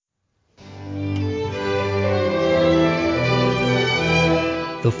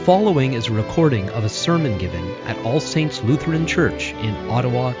following is a recording of a sermon given at All Saints Lutheran Church in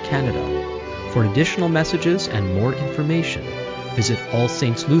Ottawa, Canada. For additional messages and more information, visit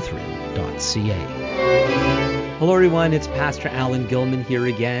allsaintslutheran.ca. Hello everyone, it's Pastor Alan Gilman here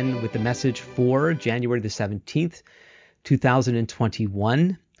again with the message for January the 17th,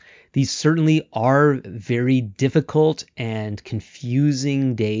 2021. These certainly are very difficult and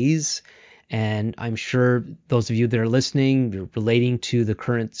confusing days. And I'm sure those of you that are listening, you're relating to the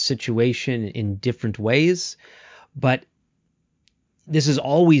current situation in different ways. But this is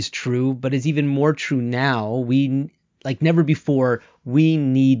always true, but it's even more true now. We, like never before, we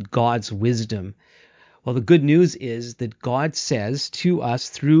need God's wisdom. Well, the good news is that God says to us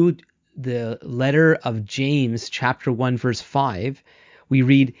through the letter of James, chapter 1, verse 5, we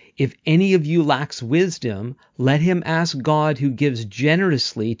read, "If any of you lacks wisdom, let him ask God who gives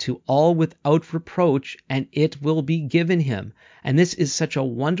generously to all without reproach, and it will be given him." And this is such a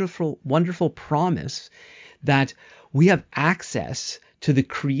wonderful, wonderful promise that we have access to the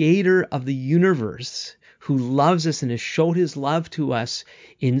creator of the universe who loves us and has showed his love to us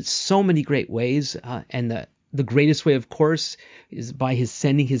in so many great ways. And the greatest way, of course, is by his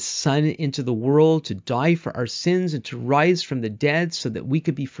sending his son into the world to die for our sins and to rise from the dead so that we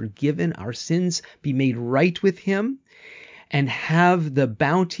could be forgiven, our sins be made right with him, and have the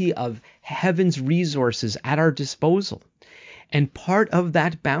bounty of heaven's resources at our disposal. And part of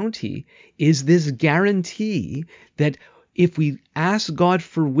that bounty is this guarantee that if we ask God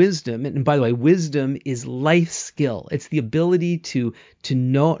for wisdom, and by the way, wisdom is life skill. It's the ability to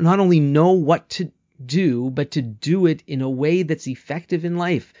know, not only know what to do, but to do it in a way that's effective in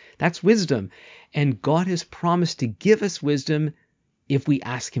life. That's wisdom. And God has promised to give us wisdom if we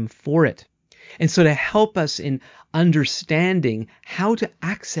ask him for it. And so to help us in understanding how to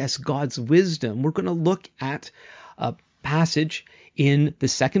access God's wisdom, we're going to look at a passage in the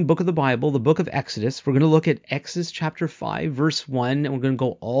second book of the Bible, the book of Exodus. We're going to look at Exodus chapter 5, verse 1, and we're going to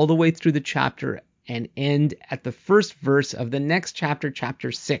go all the way through the chapter and end at the first verse of the next chapter,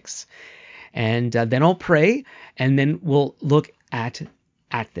 chapter 6. And then I'll pray, and then we'll look at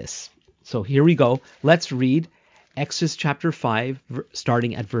this. So here we go. Let's read Exodus chapter 5,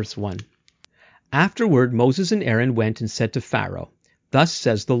 starting at verse 1. Afterward, Moses and Aaron went and said to Pharaoh, "Thus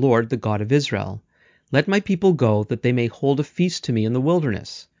says the Lord, the God of Israel, let my people go, that they may hold a feast to me in the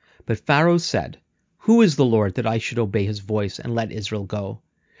wilderness." But Pharaoh said, "Who is the Lord, that I should obey his voice and let Israel go?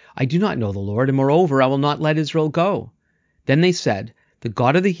 I do not know the Lord, and moreover, I will not let Israel go." Then they said, "The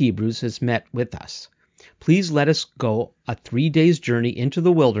God of the Hebrews has met with us. Please let us go a 3 days' journey into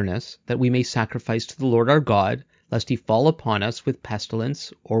the wilderness, that we may sacrifice to the Lord our God, lest he fall upon us with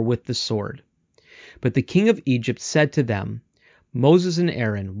pestilence or with the sword." But the king of Egypt said to them, "Moses and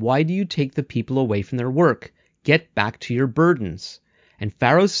Aaron, why do you take the people away from their work? Get back to your burdens." And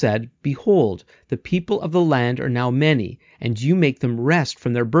Pharaoh said, "Behold, the people of the land are now many, and you make them rest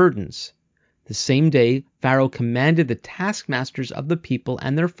from their burdens." The same day Pharaoh commanded the taskmasters of the people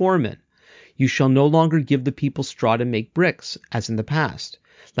and their foremen, "You shall no longer give the people straw to make bricks, as in the past.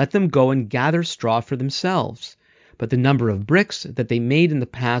 Let them go and gather straw for themselves. But the number of bricks that they made in the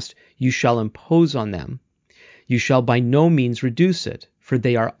past you shall impose on them. You shall by no means reduce it, for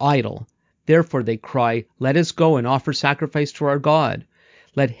they are idle. Therefore they cry, 'Let us go and offer sacrifice to our God.'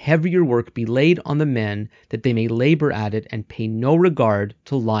 Let heavier work be laid on the men, that they may labor at it and pay no regard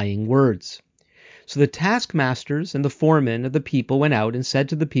to lying words." So the taskmasters and the foremen of the people went out and said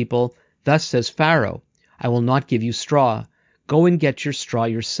to the people, "Thus says Pharaoh, I will not give you straw. Go and get your straw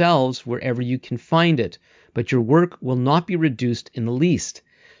yourselves wherever you can find it, but your work will not be reduced in the least."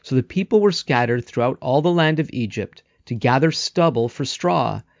 So the people were scattered throughout all the land of Egypt to gather stubble for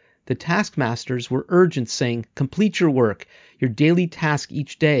straw. The taskmasters were urgent, saying, "Complete your work, your daily task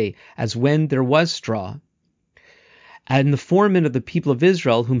each day, as when there was straw." And the foremen of the people of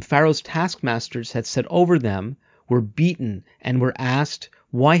Israel, whom Pharaoh's taskmasters had set over them, were beaten and were asked,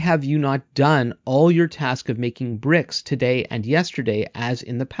 "Why have you not done all your task of making bricks today and yesterday as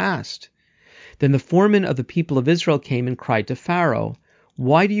in the past?" Then the foremen of the people of Israel came and cried to Pharaoh,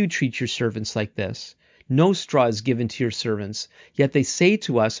 "Why do you treat your servants like this? No straw is given to your servants, yet they say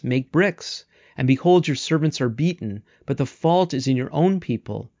to us, 'Make bricks.' And behold, your servants are beaten, but the fault is in your own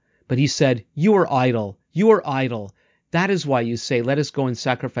people." But he said, "You are idle, you are idle. That is why you say, 'Let us go and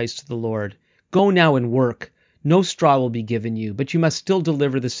sacrifice to the Lord.' Go now and work. No straw will be given you, but you must still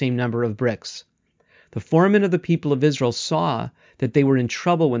deliver the same number of bricks." The foremen of the people of Israel saw that they were in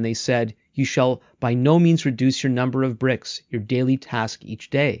trouble when they said, "You shall by no means reduce your number of bricks, your daily task each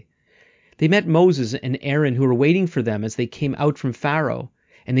day." They met Moses and Aaron, who were waiting for them as they came out from Pharaoh,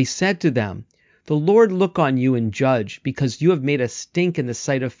 and they said to them, The Lord look on you and judge, because you have made a stink in the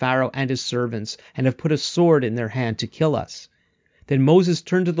sight of Pharaoh and his servants, and have put a sword in their hand to kill us." Then Moses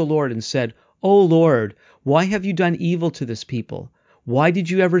turned to the Lord and said, "O Lord, why have you done evil to this people? Why did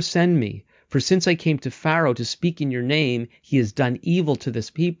you ever send me? For since I came to Pharaoh to speak in your name, he has done evil to this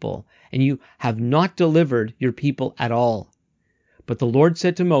people, and you have not delivered your people at all." But the Lord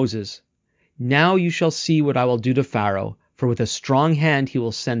said to Moses, "Now you shall see what I will do to Pharaoh, for with a strong hand he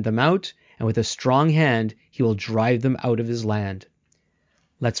will send them out, and with a strong hand he will drive them out of his land."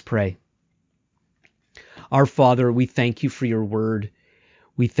 Let's pray. Our Father, we thank you for your word.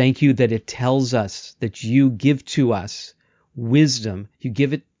 We thank you that it tells us that you give to us wisdom. You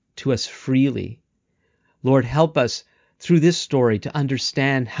give it to us freely. Lord, help us through this story to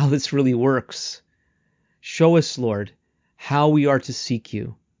understand how this really works. Show us, Lord, how we are to seek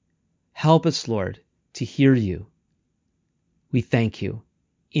you. Help us, Lord, to hear you. We thank you.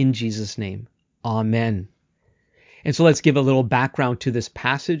 In Jesus' name, amen. And so let's give a little background to this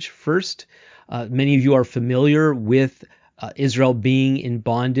passage first. Many of you are familiar with Israel being in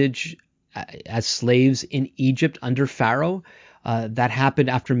bondage as slaves in Egypt under Pharaoh. That happened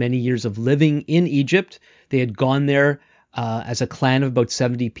after many years of living in Egypt. They had gone there as a clan of about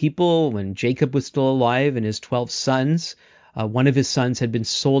 70 people when Jacob was still alive and his 12 sons. One of his sons had been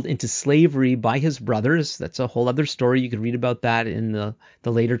sold into slavery by his brothers. That's a whole other story. You could read about that in the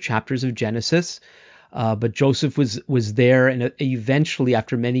later chapters of Genesis. But Joseph was there, and eventually,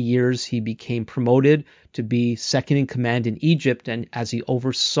 after many years, he became promoted to be second in command in Egypt. And as he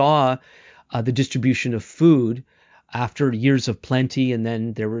oversaw the distribution of food after years of plenty, and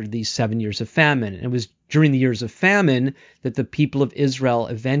then there were these 7 years of famine. And it was during the years of famine that the people of Israel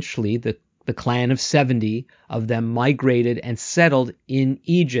eventually, the clan of 70 of them, migrated and settled in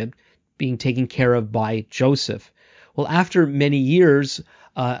Egypt, being taken care of by Joseph. Well, after many years,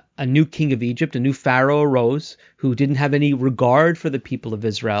 a new king of Egypt, a new Pharaoh, arose who didn't have any regard for the people of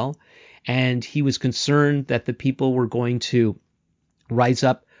Israel, and he was concerned that the people were going to rise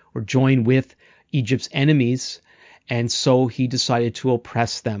up or join with Egypt's enemies, and so he decided to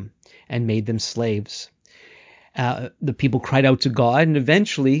oppress them and made them slaves. The people cried out to God, and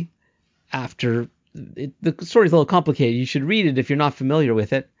eventually, the story's a little complicated. You should read it if you're not familiar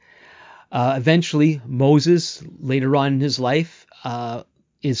with it. Eventually, Moses, later on in his life,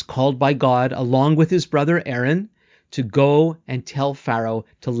 is called by God, along with his brother Aaron, to go and tell Pharaoh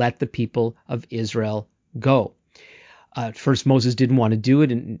to let the people of Israel go. At first, Moses didn't want to do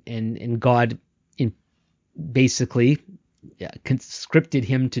it, and God basically conscripted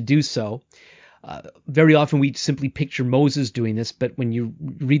him to do so. Very often we simply picture Moses doing this, but when you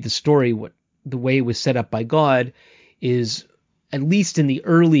read the story, the way it was set up by God is, at least in the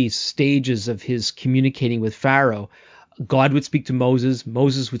early stages of his communicating with Pharaoh, God would speak to Moses,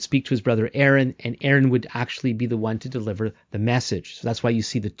 Moses would speak to his brother Aaron, and Aaron would actually be the one to deliver the message. So that's why you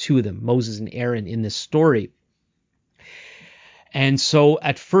see the two of them, Moses and Aaron, in this story. And so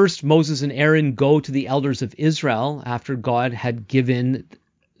at first, Moses and Aaron go to the elders of Israel after God had given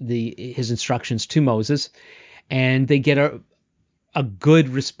his instructions to Moses, and they get a good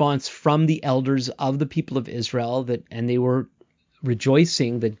response from the elders of the people of Israel, and they were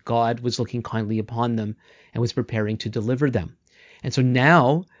rejoicing that God was looking kindly upon them and was preparing to deliver them. And so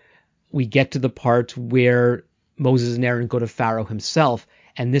now we get to the part where Moses and Aaron go to Pharaoh himself,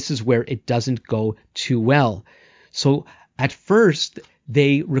 and this is where it doesn't go too well. So at first,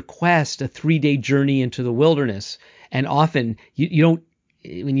 they request a 3-day journey into the wilderness, and often you don't,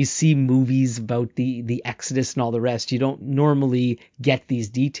 when you see movies about the Exodus and all the rest, you don't normally get these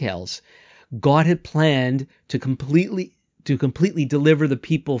details. God had planned to completely deliver the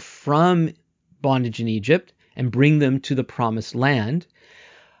people from bondage in Egypt and bring them to the promised land.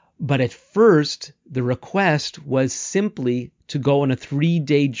 But at first, the request was simply to go on a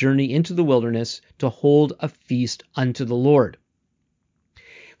 3-day journey into the wilderness to hold a feast unto the Lord.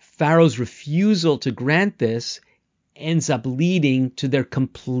 Pharaoh's refusal to grant this ends up leading to their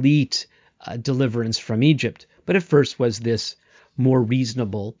complete deliverance from Egypt. But at first was this more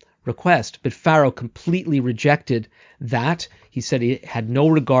reasonable request. But Pharaoh completely rejected that. He said he had no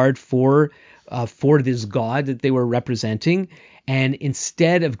regard for this God that they were representing. And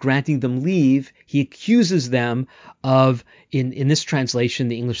instead of granting them leave, he accuses them of, in this translation,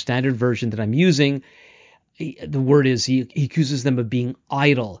 the English Standard Version that I'm using, the word is he accuses them of being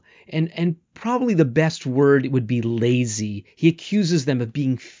idle. And probably the best word would be lazy. He accuses them of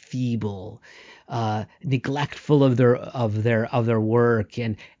being feeble, neglectful of their work,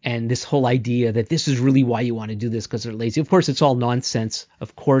 and this whole idea that this is really why you want to do this, because they're lazy. Of course, it's all nonsense,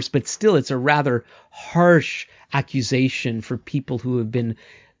 of course, but still it's a rather harsh accusation for people who have been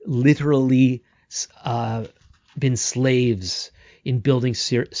literally been slaves in building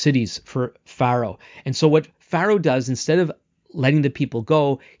cities for Pharaoh. And so what Pharaoh does, instead of letting the people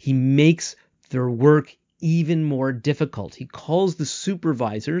go, he makes their work even more difficult. He calls the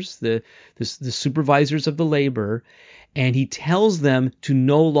supervisors, the supervisors of the labor, and he tells them to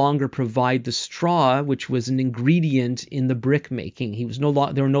no longer provide the straw, which was an ingredient in the brick making.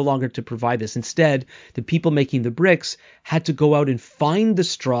 They were no longer to provide this. Instead, the people making the bricks had to go out and find the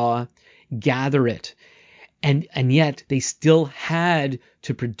straw, gather it. And yet they still had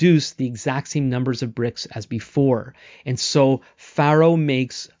to produce the exact same numbers of bricks as before. And so Pharaoh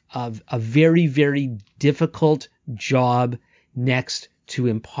makes a very, very difficult job next to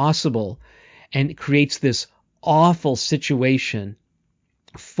impossible, and creates this awful situation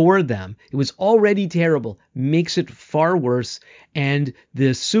for them. It was already terrible, makes it far worse. And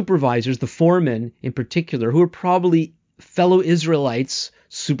the supervisors, the foremen in particular, who are probably fellow Israelites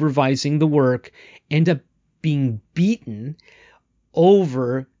supervising the work, end up being beaten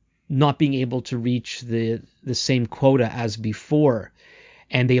over not being able to reach the same quota as before.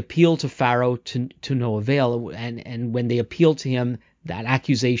 And they appeal to Pharaoh to no avail. And when they appeal to him, that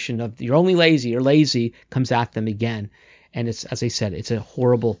accusation of you're lazy comes at them again. And it's, as I said, it's a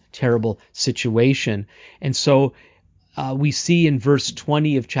horrible, terrible situation. And so we see in verse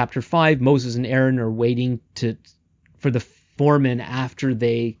 20 of chapter 5, Moses and Aaron are waiting for the foremen after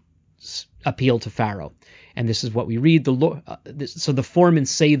they appeal to Pharaoh. And this is what we read. So the foremen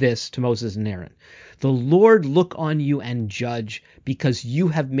say this to Moses and Aaron: "The Lord look on you and judge, because you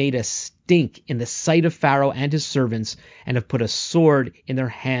have made a stink in the sight of Pharaoh and his servants, and have put a sword in their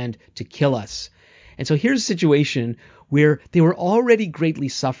hand to kill us." And so here's a situation where they were already greatly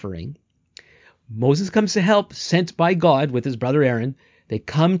suffering. Moses comes to help, sent by God with his brother Aaron. They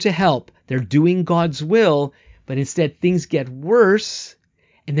come to help. They're doing God's will, but instead things get worse.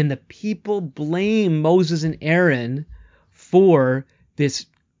 And then the people blame Moses and Aaron for this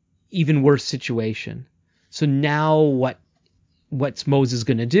even worse situation. So now what's Moses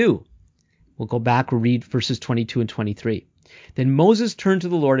going to do? We'll go back, we'll read verses 22 and 23. Then Moses turned to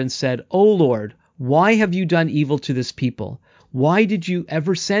the Lord and said, "O Lord, why have you done evil to this people? Why did you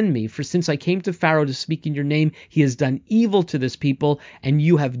ever send me? For since I came to Pharaoh to speak in your name, he has done evil to this people, and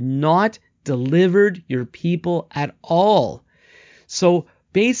you have not delivered your people at all." So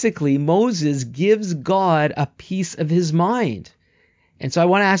basically, Moses gives God a piece of his mind. And so I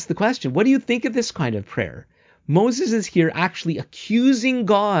want to ask the question, what do you think of this kind of prayer? Moses is here actually accusing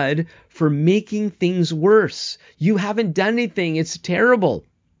God for making things worse. You haven't done anything. It's terrible.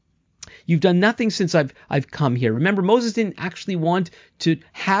 You've done nothing since I've come here. Remember, Moses didn't actually want to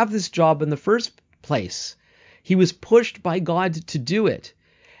have this job in the first place. He was pushed by God to do it.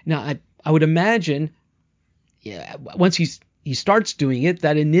 Now, I would imagine, once he starts doing it,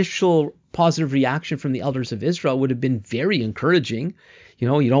 that initial positive reaction from the elders of Israel would have been very encouraging. You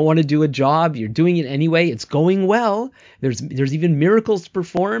don't want to do a job, you're doing it anyway, it's going well. There's even miracles to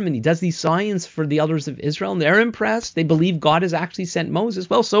perform, and he does these signs for the elders of Israel, and they're impressed. They believe God has actually sent Moses.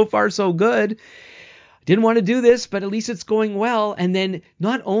 Well, so far so good. Didn't want to do this, but at least it's going well. And then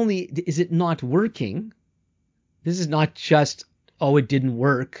not only is it not working, this is not just, it didn't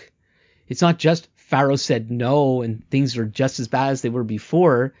work. It's not just Pharaoh said no and things are just as bad as they were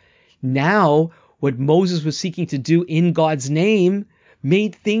before. Now, what Moses was seeking to do in God's name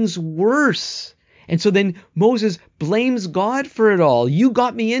made things worse. And so then Moses blames God for it all. You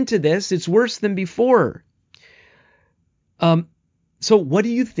got me into this. It's worse than before. So what do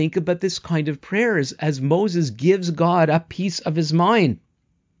you think about this kind of prayer as Moses gives God a piece of his mind?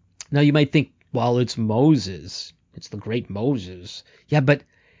 Now you might think, well, it's Moses. It's the great Moses. Yeah, but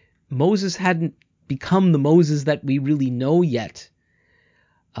Moses hadn't become the Moses that we really know yet.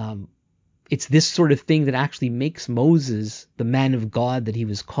 It's this sort of thing that actually makes Moses the man of God that he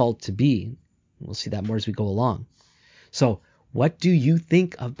was called to be. We'll see that more as we go along. So what do you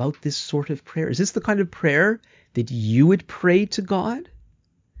think about this sort of prayer? Is this the kind of prayer that you would pray to God?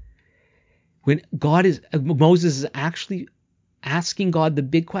 When Moses is actually asking God the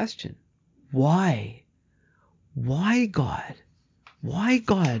big question. Why? Why, God? Why,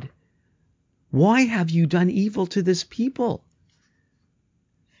 God? Why have you done evil to this people?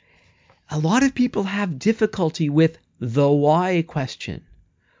 A lot of people have difficulty with the why question.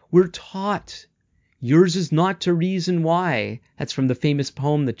 We're taught yours is not to reason why. That's from the famous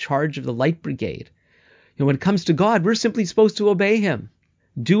poem, The Charge of the Light Brigade. When it comes to God, we're simply supposed to obey him.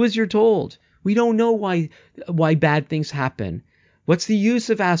 Do as you're told. We don't know why bad things happen. What's the use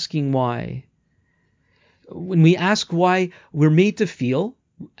of asking why? When we ask why, we're made to feel,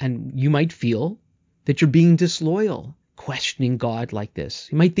 and you might feel, that you're being disloyal. questioning God like this.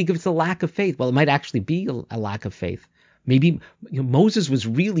 You might think it's a lack of faith. Well, it might actually be a lack of faith. Maybe Moses was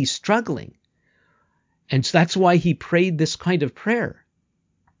really struggling. And so that's why he prayed this kind of prayer.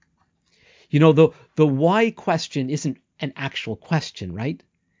 The why question isn't an actual question, right?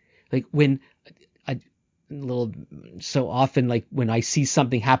 Like so often, like when I see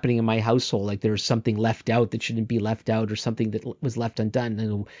something happening in my household, like there's something left out that shouldn't be left out, or something that was left undone,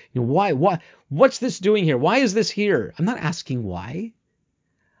 and why, what's this doing here? Why is this here? I'm not asking why.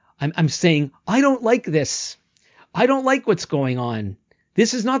 I'm saying I don't like this. I don't like what's going on.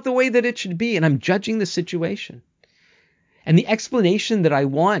 This is not the way that it should be, and I'm judging the situation. And the explanation that I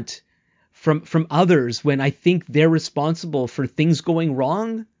want from others when I think they're responsible for things going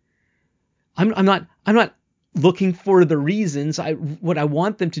wrong, I'm not looking for the reasons. What I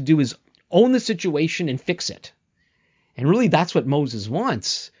want them to do is own the situation and fix it. And really, that's what Moses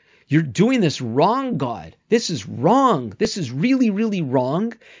wants. You're doing this wrong, God. This is wrong. This is really, really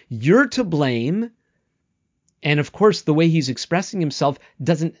wrong. You're to blame. And of course, the way he's expressing himself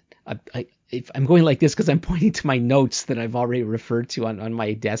doesn't. If I'm going like this because I'm pointing to my notes that I've already referred to on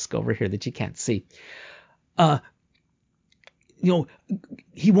my desk over here that you can't see.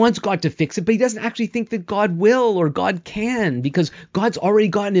 He wants God to fix it, but he doesn't actually think that God will or God can, because God's already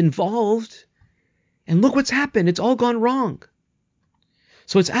gotten involved. And look what's happened. It's all gone wrong.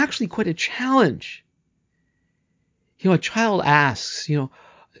 So it's actually quite a challenge. A child asks,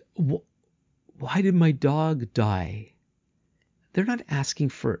 why did my dog die? They're not asking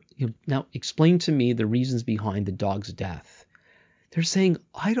for, now explain to me the reasons behind the dog's death. They're saying,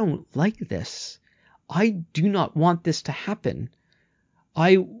 I don't like this. I do not want this to happen.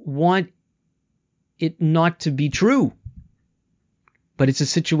 I want it not to be true. But it's a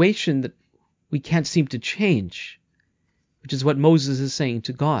situation that we can't seem to change, which is what Moses is saying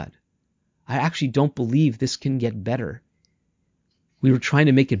to God. I actually don't believe this can get better. We were trying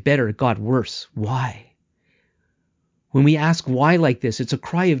to make it better. It got worse. Why? When we ask why like this, it's a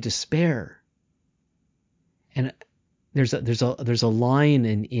cry of despair. And there's a line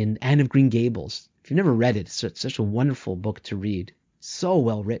in Anne of Green Gables. If you've never read it, it's such a wonderful book to read. So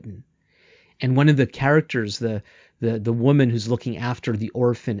well written. And one of the characters, the woman who's looking after the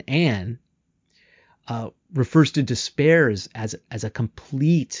orphan Anne, refers to despair as a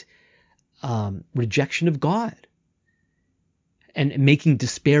complete rejection of God, and making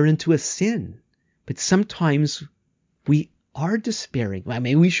despair into a sin. But sometimes we are despairing. I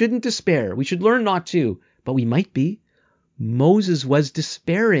mean, we shouldn't despair. We should learn not to, but we might be. Moses was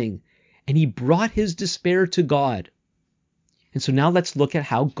despairing, and he brought his despair to God. And so now let's look at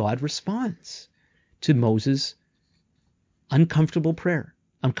how God responds to Moses' uncomfortable prayer.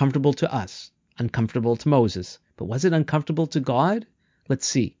 Uncomfortable to us, uncomfortable to Moses. But was it uncomfortable to God? Let's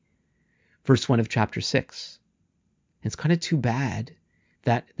see. Verse 1 of chapter 6. It's kind of too bad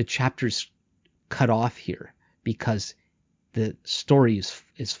that the chapter's cut off here, because the story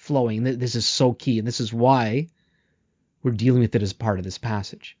is flowing. This is so key, and this is why we're dealing with it as part of this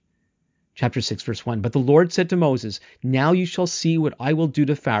passage. Chapter 6, verse 1. But the Lord said to Moses, now you shall see what I will do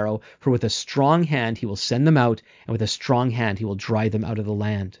to Pharaoh, for with a strong hand he will send them out, and with a strong hand he will drive them out of the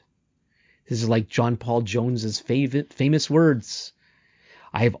land. This is like John Paul Jones's famous words.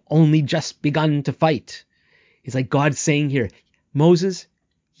 I have only just begun to fight. It's like God saying here, Moses,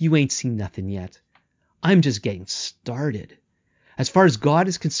 you ain't seen nothing yet. I'm just getting started. As far as God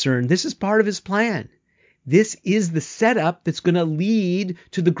is concerned, this is part of his plan. This is the setup that's going to lead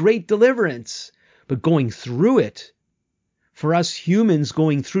to the great deliverance. But going through it, for us humans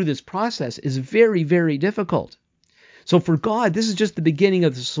going through this process, is very, very difficult. So for God, this is just the beginning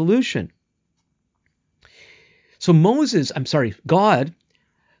of the solution. So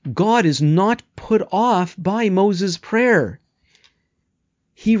God is not put off by Moses' prayer.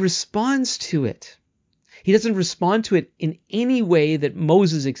 He responds to it. He doesn't respond to it in any way that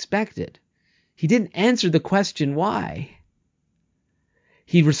Moses expected. He didn't answer the question why.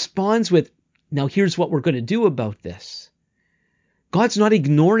 He responds with, now here's what we're going to do about this. God's not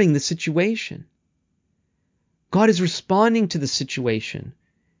ignoring the situation. God is responding to the situation.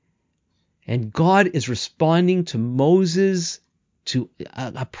 And God is responding to Moses, to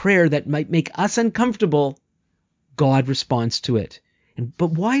a prayer that might make us uncomfortable. God responds to it.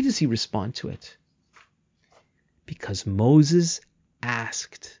 But why does he respond to it? Because Moses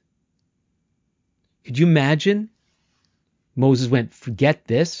asked. Could you imagine? Moses went, forget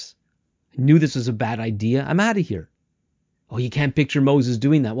this. I knew this was a bad idea. I'm out of here. Oh, you can't picture Moses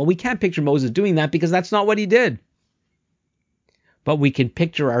doing that. Well, we can't picture Moses doing that because that's not what he did. But we can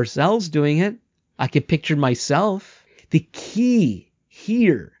picture ourselves doing it. I can picture myself. The key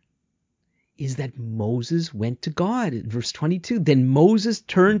here is that Moses went to God. In verse 22, then Moses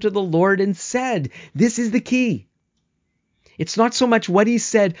turned to the Lord and said, this is the key. It's not so much what he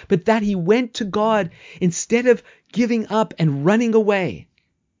said, but that he went to God instead of giving up and running away.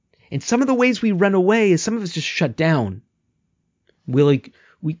 And some of the ways we run away is some of us just shut down.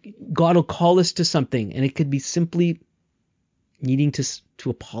 God will call us to something, and it could be simply needing to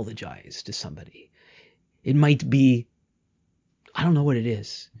apologize to somebody. It might be, I don't know what it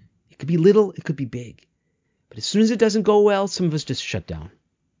is. It could be little, it could be big. But as soon as it doesn't go well, some of us just shut down.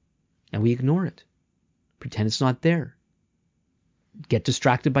 And we ignore it. Pretend it's not there. Get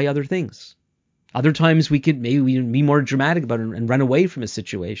distracted by other things. Other times we could maybe be more dramatic about it and run away from a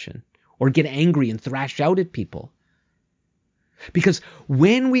situation. Or get angry and thrash out at people. Because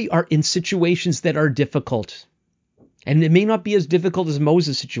when we are in situations that are difficult, and it may not be as difficult as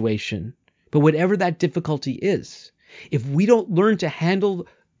Moses' situation, but whatever that difficulty is, if we don't learn to handle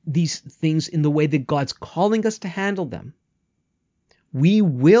these things in the way that God's calling us to handle them, we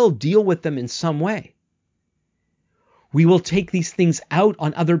will deal with them in some way. We will take these things out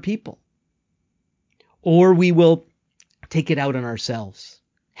on other people, or we will take it out on ourselves.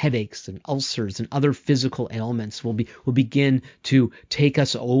 Headaches and ulcers and other physical ailments will begin to take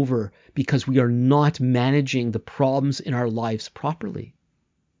us over because we are not managing the problems in our lives properly.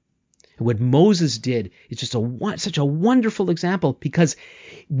 And what Moses did is just such a wonderful example, because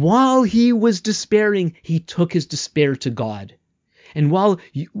while he was despairing, he took his despair to God. And while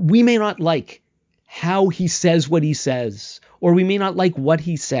we may not like how he says what he says, or we may not like what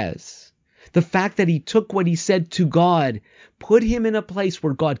he says, the fact that he took what he said to God put him in a place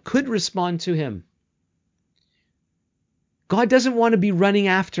where God could respond to him. God doesn't want to be running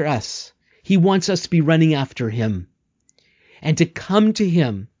after us. He wants us to be running after him and to come to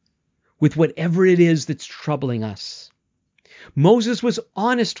him with whatever it is that's troubling us. Moses was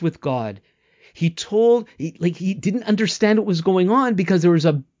honest with God. He didn't understand what was going on because there was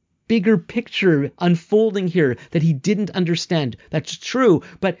a bigger picture unfolding here that he didn't understand. That's true,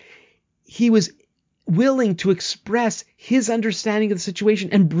 but he was willing to express his understanding of the situation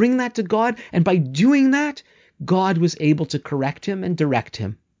and bring that to God. And by doing that, God was able to correct him and direct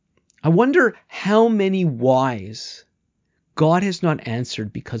him. I wonder how many whys God has not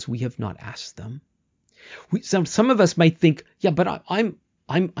answered because we have not asked them. Some of us might think, yeah, but I'm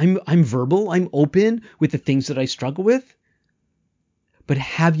verbal, I'm open with the things that I struggle with. But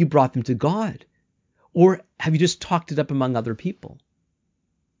have you brought them to God? Or have you just talked it up among other people?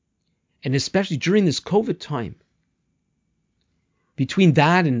 And especially during this COVID time, between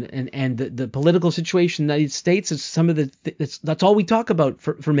that and the political situation in the United States, is some of that's all we talk about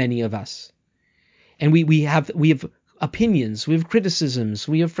for many of us. And we have opinions, we have criticisms,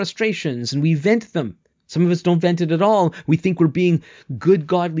 we have frustrations, and we vent them. Some of us don't vent it at all. We think we're being good,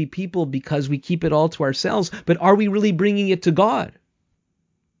 godly people because we keep it all to ourselves. But are we really bringing it to God?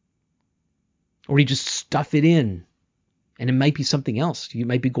 Or you just stuff it in? And it might be something else. You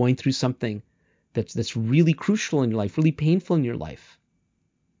might be going through something that's really crucial in your life, really painful in your life.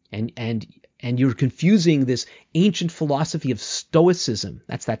 And you're confusing this ancient philosophy of Stoicism.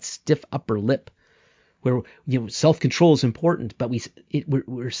 That's that stiff upper lip, where self-control is important, but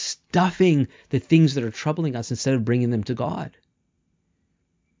we're stuffing the things that are troubling us instead of bringing them to God.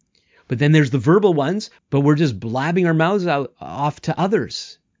 But then there's the verbal ones, but we're just blabbing our mouths off to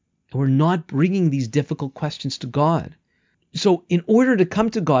others. And we're not bringing these difficult questions to God. So in order to come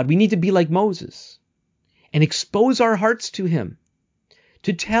to God, we need to be like Moses and expose our hearts to him,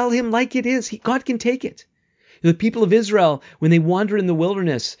 to tell him like it is. God can take it. The people of Israel, when they wander in the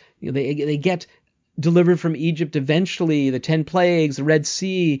wilderness, they get delivered from Egypt eventually, the 10 plagues, the Red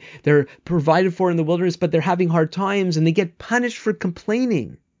Sea, they're provided for in the wilderness, but they're having hard times and they get punished for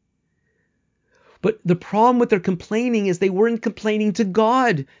complaining. But the problem with their complaining is they weren't complaining to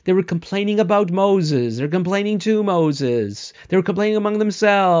God. They were complaining about Moses. They're complaining to Moses. They were complaining among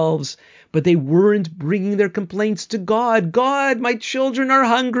themselves. But they weren't bringing their complaints to God. God, my children are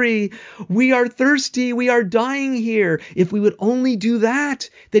hungry. We are thirsty. We are dying here. If we would only do that,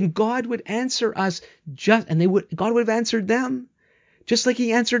 then God would answer us God would have answered them just like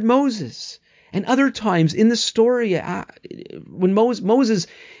he answered Moses. And other times in the story, when Moses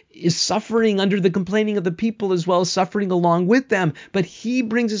is suffering under the complaining of the people as well as suffering along with them, but he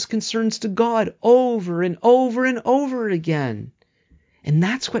brings his concerns to God over and over and over again. And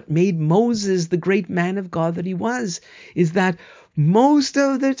that's what made Moses the great man of God that he was, is that most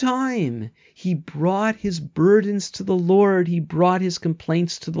of the time he brought his burdens to the Lord. He brought his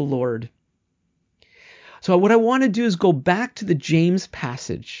complaints to the Lord. So what I want to do is go back to the James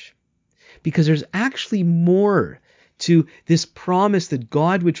passage, because there's actually more to this promise that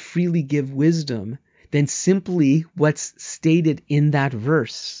God would freely give wisdom than simply what's stated in that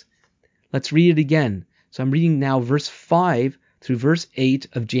verse. Let's read it again. So I'm reading now verse 5 through verse 8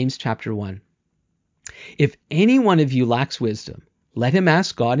 of James chapter 1. If any one of you lacks wisdom, let him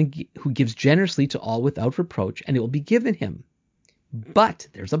ask God, who gives generously to all without reproach, and it will be given him. But,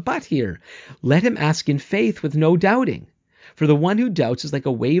 there's a but here, let him ask in faith with no doubting. For the one who doubts is like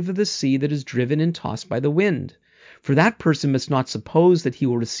a wave of the sea that is driven and tossed by the wind. For that person must not suppose that he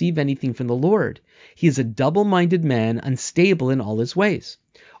will receive anything from the Lord. He is a double-minded man, unstable in all his ways.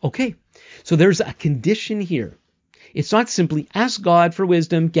 Okay, so there's a condition here. It's not simply ask God for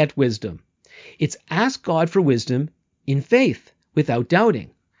wisdom, get wisdom. It's ask God for wisdom in faith, without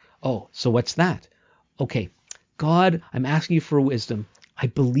doubting. Oh, so what's that? Okay, God, I'm asking you for wisdom. I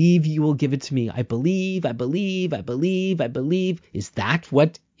believe you will give it to me. I believe. Is that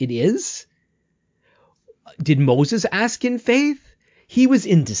what it is? Did Moses ask in faith? He was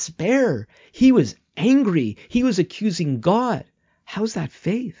in despair. He was angry. He was accusing God. How's that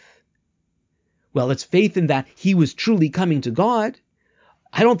faith? Well, it's faith in that he was truly coming to God.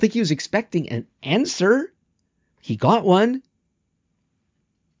 I don't think he was expecting an answer. He got one.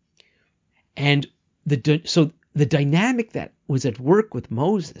 And so the dynamic that was at work with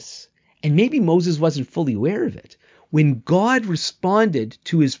Moses, and maybe Moses wasn't fully aware of it, when God responded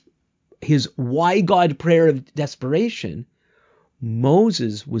to his why God prayer of desperation,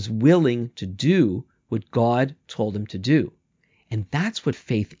 Moses was willing to do what God told him to do. And that's what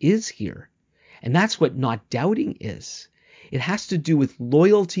faith is here. And that's what not doubting is. It has to do with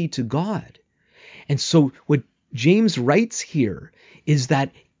loyalty to God. And so what James writes here is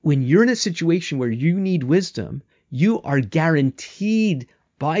that when you're in a situation where you need wisdom, you are guaranteed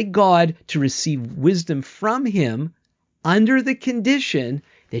by God to receive wisdom from him under the condition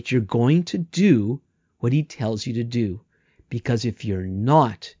that you're going to do what he tells you to do. Because if you're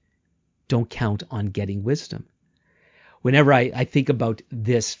not, don't count on getting wisdom. Whenever I think about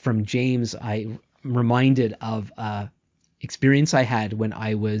this from James, I'm reminded of experience I had when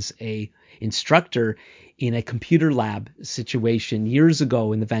I was a instructor in a computer lab situation years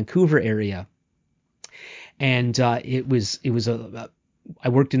ago in the Vancouver area. And I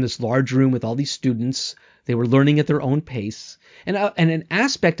worked in this large room with all these students. They were learning at their own pace. And an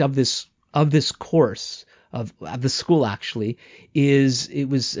aspect of this course of the school actually is it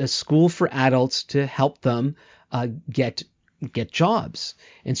was a school for adults to help them get jobs.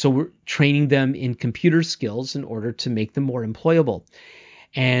 And so we're training them in computer skills in order to make them more employable.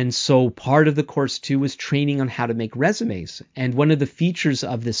 And so part of the course too was training on how to make resumes. And one of the features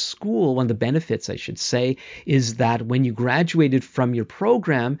of this school, one of the benefits I should say, is that when you graduated from your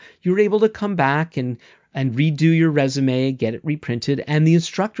program, you were able to come back and redo your resume, get it reprinted, and the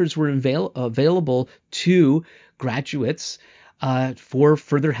instructors were available to graduates for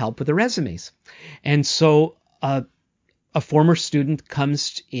further help with the resumes. And so a former student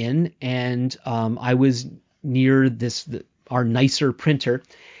comes in, and I was near our nicer printer,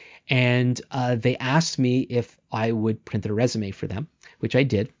 and they asked me if I would print their resume for them, which I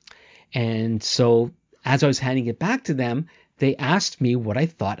did. And so as I was handing it back to them, they asked me what I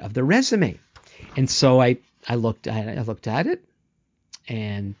thought of the resume. And so I looked at it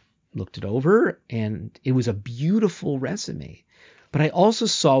and looked it over, and it was a beautiful resume. But I also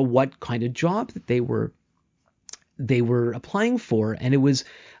saw what kind of job that they were applying for, and it was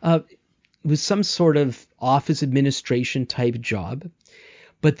some sort of office administration type job.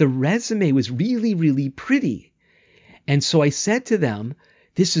 But the resume was really, really pretty. And so I said to them,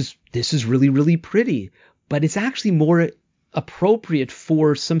 this is really, really pretty, but it's actually more appropriate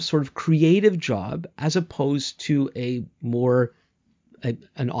for some sort of creative job as opposed to an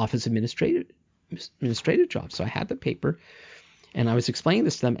office administrative job. So I had the paper and I was explaining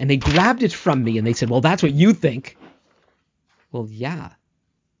this to them, and they grabbed it from me and they said, well, that's what you think. Well, yeah,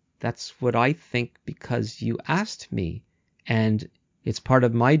 that's what I think because you asked me, and it's part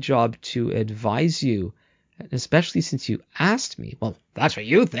of my job to advise you, especially since you asked me. Well, that's what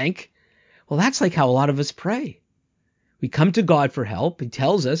you think. Well, that's like how a lot of us pray. We come to God for help. He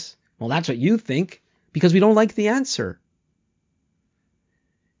tells us, well, that's what you think, because we don't like the answer.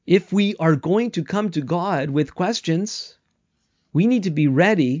 If we are going to come to God with questions, we need to be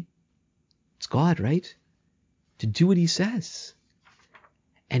ready. It's God, right? To do what he says.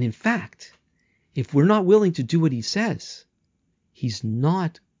 And in fact, if we're not willing to do what he says, he's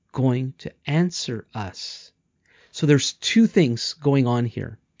not going to answer us. So there's two things going on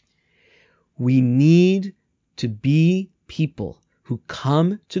here. We need to be people who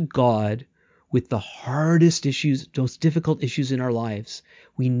come to God with the hardest issues, those difficult issues in our lives.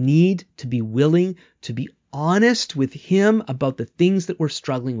 We need to be willing to be honest with him about the things that we're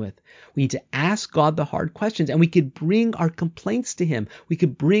struggling with. We need to ask God the hard questions, and we could bring our complaints to him. We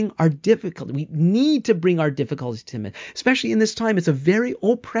could bring our difficulty. We need to bring our difficulties to him, especially in this time. It's a very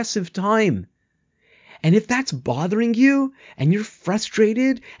oppressive time. And if that's bothering you and you're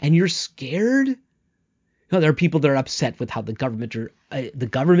frustrated and you're scared, there are people that are upset with how the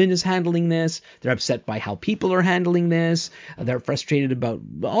government is handling this. They're upset by how people are handling this. They're frustrated about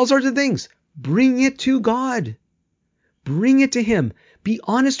all sorts of things. Bring it to God. Bring it to him. Be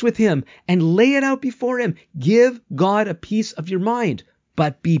honest with him and lay it out before him. Give God a piece of your mind,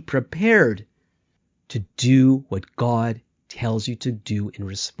 but be prepared to do what God tells you to do in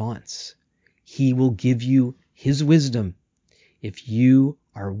response. He will give you his wisdom if you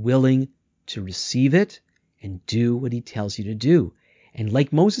are willing to receive it and do what he tells you to do. And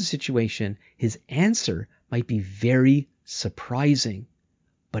like Moses' situation, his answer might be very surprising,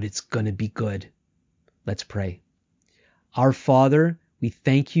 but it's going to be good. Let's pray. Our Father, we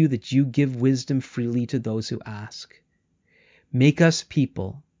thank you that you give wisdom freely to those who ask. Make us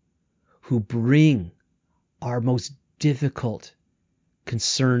people who bring our most difficult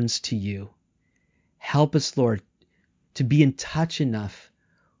concerns to you. Help us, Lord, to be in touch enough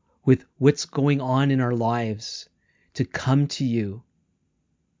with what's going on in our lives to come to you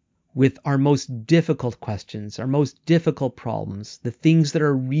with our most difficult questions, our most difficult problems, the things that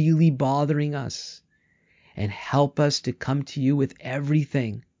are really bothering us, and help us to come to you with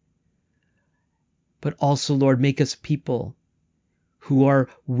everything. But also, Lord, make us people who are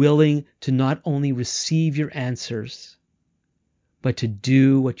willing to not only receive your answers, but to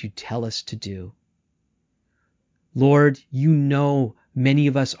do what you tell us to do. Lord, you know many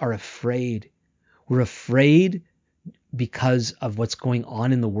of us are afraid. We're afraid because of what's going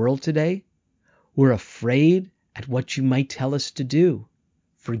on in the world today. We're afraid at what you might tell us to do.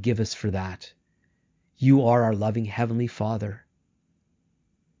 Forgive us for that. You are our loving Heavenly Father.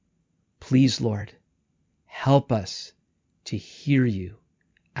 Please, Lord, help us to hear you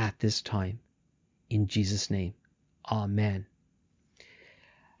at this time. In Jesus' name, amen.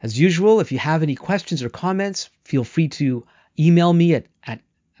 As usual, if you have any questions or comments, feel free to email me at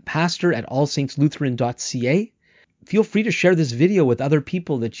pastor@allsaintslutheran.ca. Feel free to share this video with other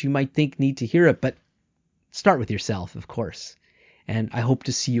people that you might think need to hear it, but start with yourself, of course. And I hope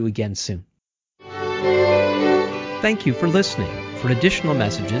to see you again soon. Thank you for listening. For additional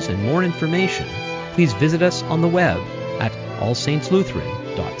messages and more information, please visit us on the web at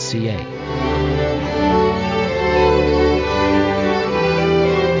allsaintslutheran.ca.